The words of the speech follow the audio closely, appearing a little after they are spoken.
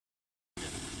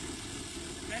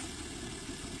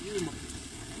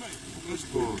Let's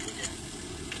go.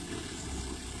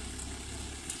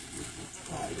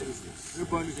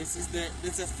 This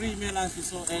is a free meal as we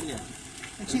saw earlier.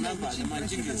 Remember the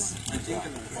Majingis.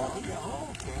 Majingilane. Oh,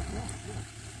 okay.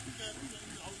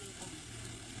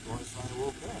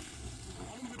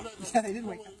 Yeah, they did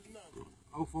wake up.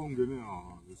 How far I'm getting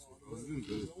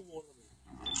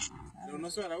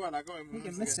We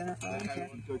can miss dinner for all we care.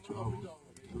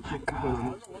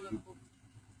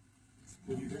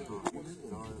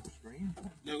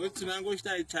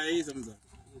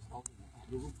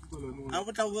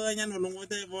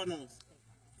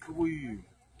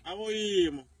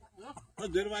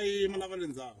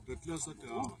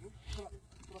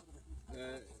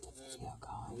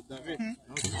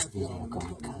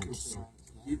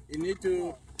 You need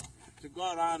to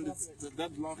go around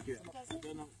that block here.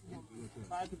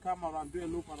 Try to come around, do a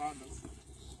loop around us.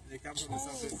 They come from the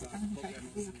south side.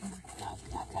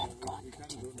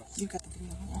 You got the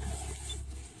video.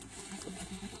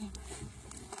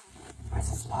 Where's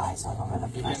the flies all over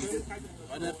the place?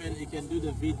 What happened? You can do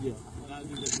the video. Can I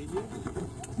do the video?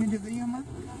 You do video, Mom?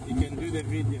 You can do the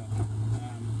video.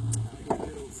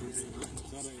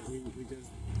 Sorry, we just.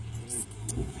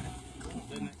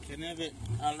 Then can you have it?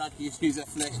 I'll let you use a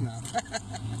flash now.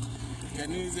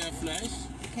 Can you use a flash?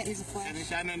 Can't use a flash. Can you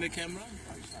shine on the camera?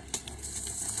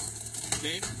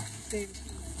 Dave? Dave.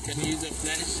 Can you use a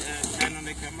flash? Shine on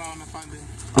the camera on the funding?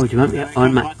 Oh, do you want me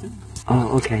on my...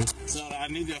 Oh, okay. So I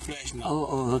need your flash now.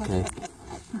 Oh, okay.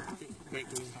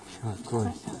 Quickly. Sure, of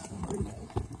course.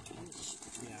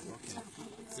 Yeah, okay.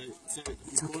 So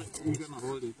you're going to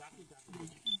hold it.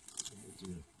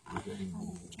 Here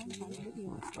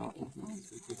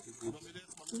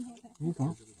you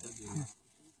go.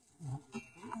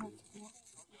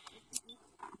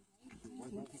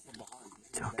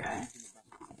 It's okay.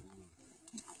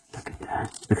 Look at that.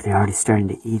 Look, they're already starting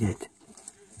to eat it.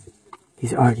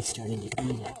 He's already starting to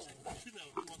eat it.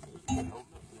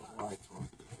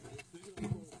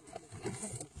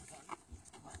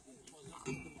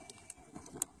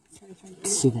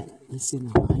 See that? Let's see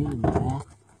the lion in the back.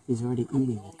 He's already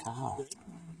eating a cow.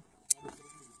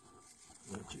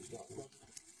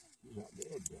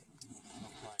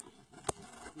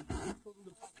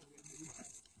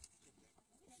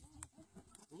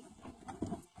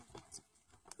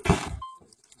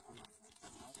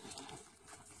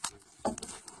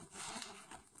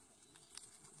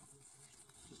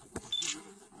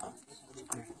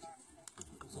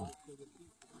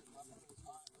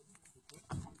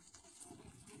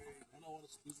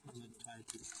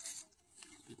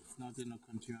 It's not in a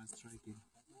continuous striking.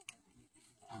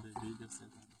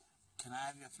 Can I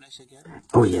have your flash again?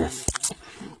 Oh, yes.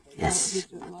 Yes.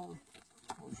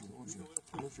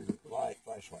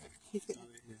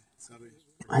 Sorry.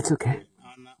 That's okay.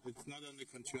 It's not on the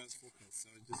continuous focus, so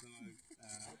I just want to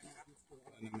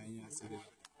on the menu and set it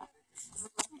up.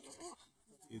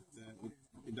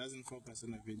 It doesn't focus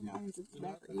on the video.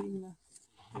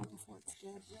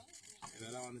 The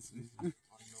other one is missing.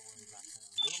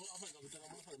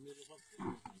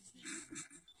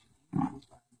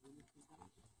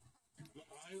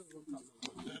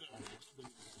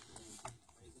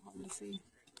 Let's see.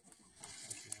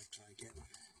 Okay, I'll try again.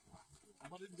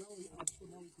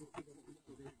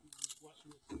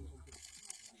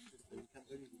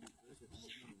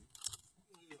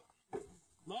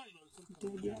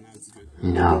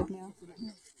 No.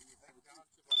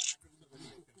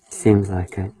 Seems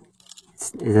like it.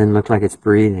 It doesn't look like it's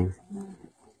breathing.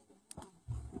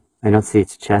 I don't see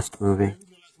its chest moving.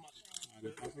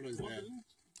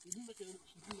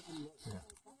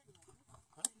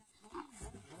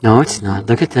 No, it's not.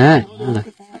 Look at that. Oh, look.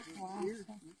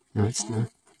 No, it's not.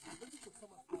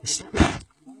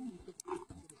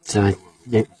 So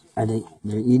they're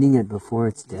eating it before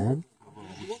it's dead?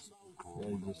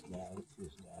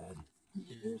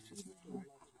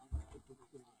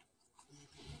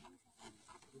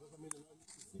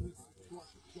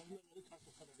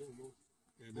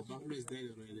 The buffalo is dead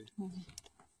already.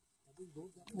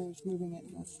 They're just moving it.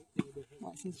 That's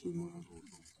why it seems to be moving.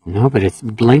 No, but it's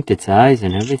blinked its eyes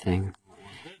and everything.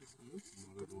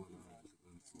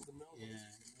 Yeah,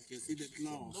 you can see the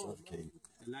claw,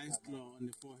 the nice claw on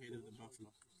the forehead of the buffalo.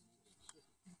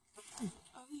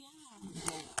 Oh yeah.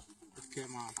 It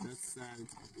came out. That's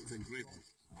it's a grip.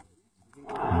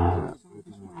 Huh?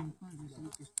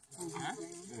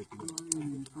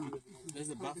 There's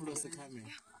the buffaloes are coming.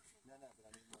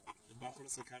 The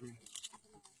buffaloes are coming.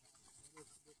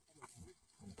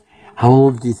 How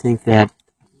old do you think that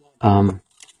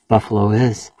buffalo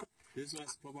is? This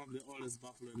was probably the oldest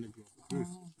buffalo in the group.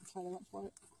 That's why they went for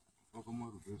it.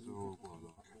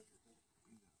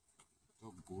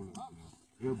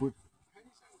 Yeah, but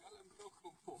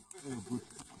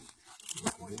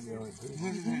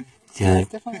Yeah,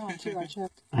 It's definitely on too. I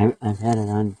checked. I've had it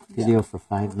on video for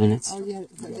 5 minutes. Oh yeah,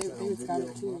 but they got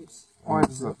it too. why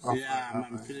is the Yeah,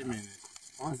 I'm filming it.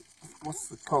 what's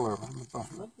the color on the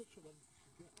buffalo?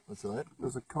 What's that?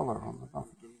 There's a color on the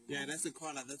buffalo. Yeah, that's the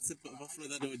collar. That's the buffalo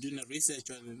that they were doing the research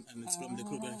on, and it's from the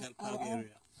Kruger Park area.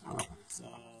 So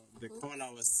the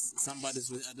collar was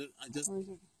somebody's. I just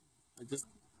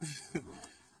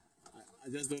I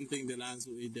just don't think the lions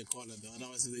will eat the collar though.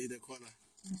 Otherwise, they eat the collar.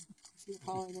 See the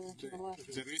collar there to the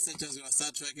left. The researchers will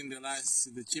start tracking the lions.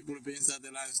 The chip will be inside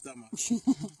the lion's stomach.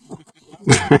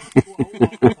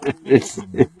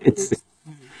 It's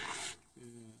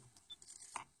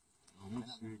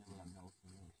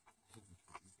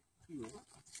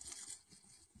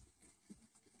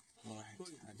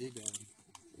I did the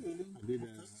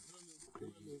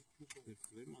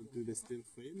frame. I'll do the still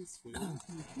frames for you.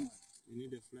 You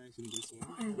need a flash in this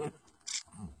one.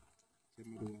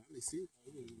 You see?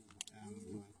 Okay,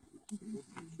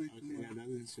 that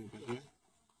doesn't show, but what?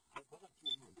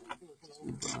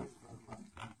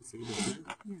 See the frame?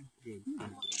 Good.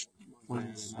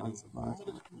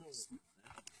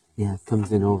 yeah, it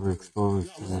comes in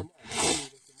overexposed to that.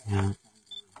 Yeah.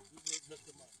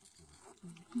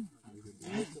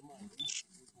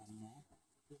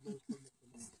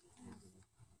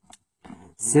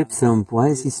 Sipsum, why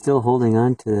is he still holding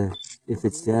on to if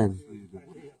it's dead?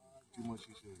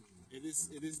 It is,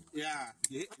 yeah,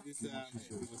 it is, I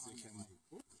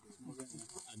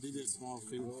did a small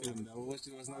film, I watched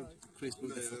it was not crisp.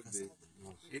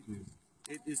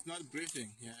 It's not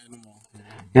breathing here anymore.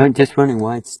 Yeah, I'm just wondering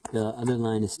why it's, the other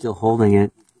line is still holding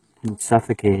it and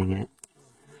suffocating it.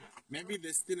 Maybe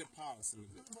there's still a pulse a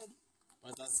little bit,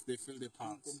 but they feel the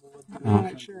pulse. I'm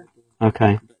not sure.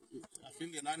 Okay. I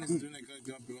think the line is doing a good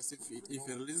job because if it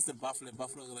releases the buffalo is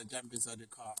going to jump inside the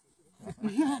car.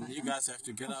 And you guys have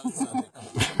to get out inside the car.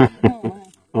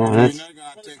 Oh, that's... You're not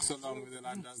going to take so long with the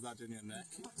line does that in your neck.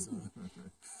 So.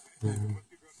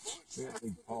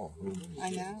 I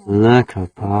know. Look how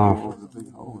powerful.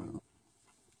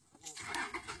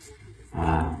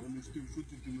 Wow.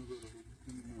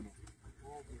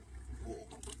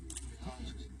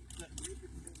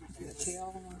 The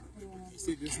tail. You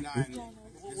see this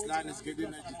line is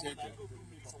getting agitated.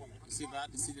 You see that?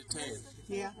 You see the tail?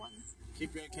 Yeah.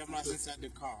 Keep your cameras inside the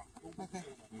car. Okay. Hey,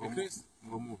 Chris,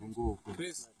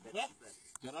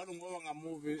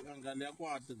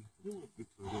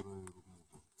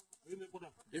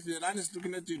 if the line is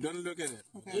looking at you, don't look at it.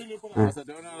 Okay. Because I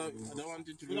don't want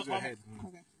you to lose your head.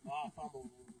 Okay.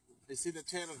 You see the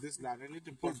tail of this line. I need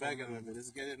to pull back a little bit.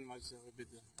 It's getting much a bit.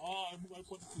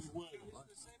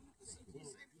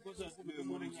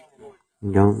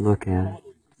 Don't look at it.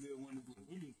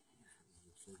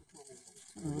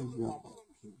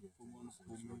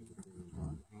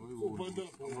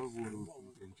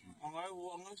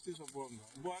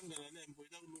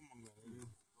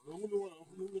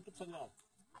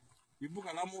 You book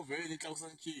a lot more very little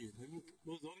sanchi.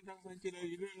 Those only sanchi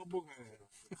you don't book.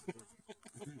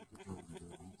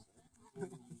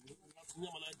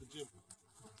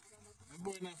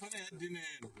 Boy, na funny had dinner.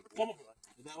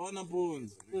 That one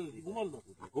bones.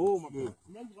 Oh, my boy.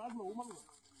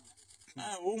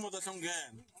 Ah, oh, my that's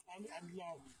again.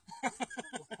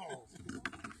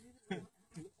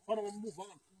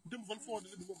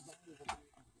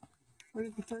 Where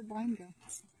did the third line go?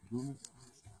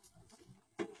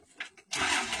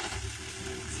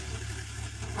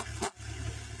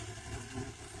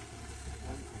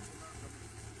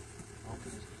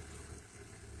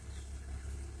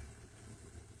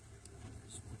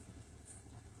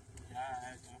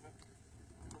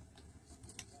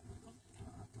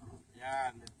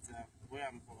 Yeah, let's where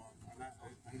I'm for.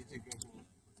 I need to go to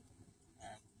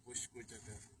bush scooter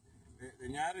there. The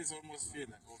yard is almost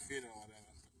filled or filled or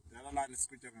whatever. The other line is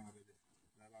scooter already.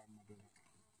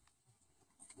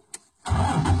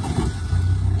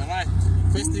 Alright,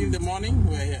 first thing in the morning,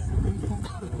 we're here.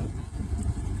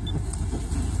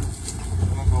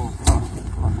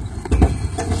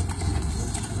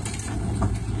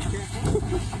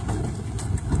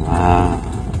 Wow.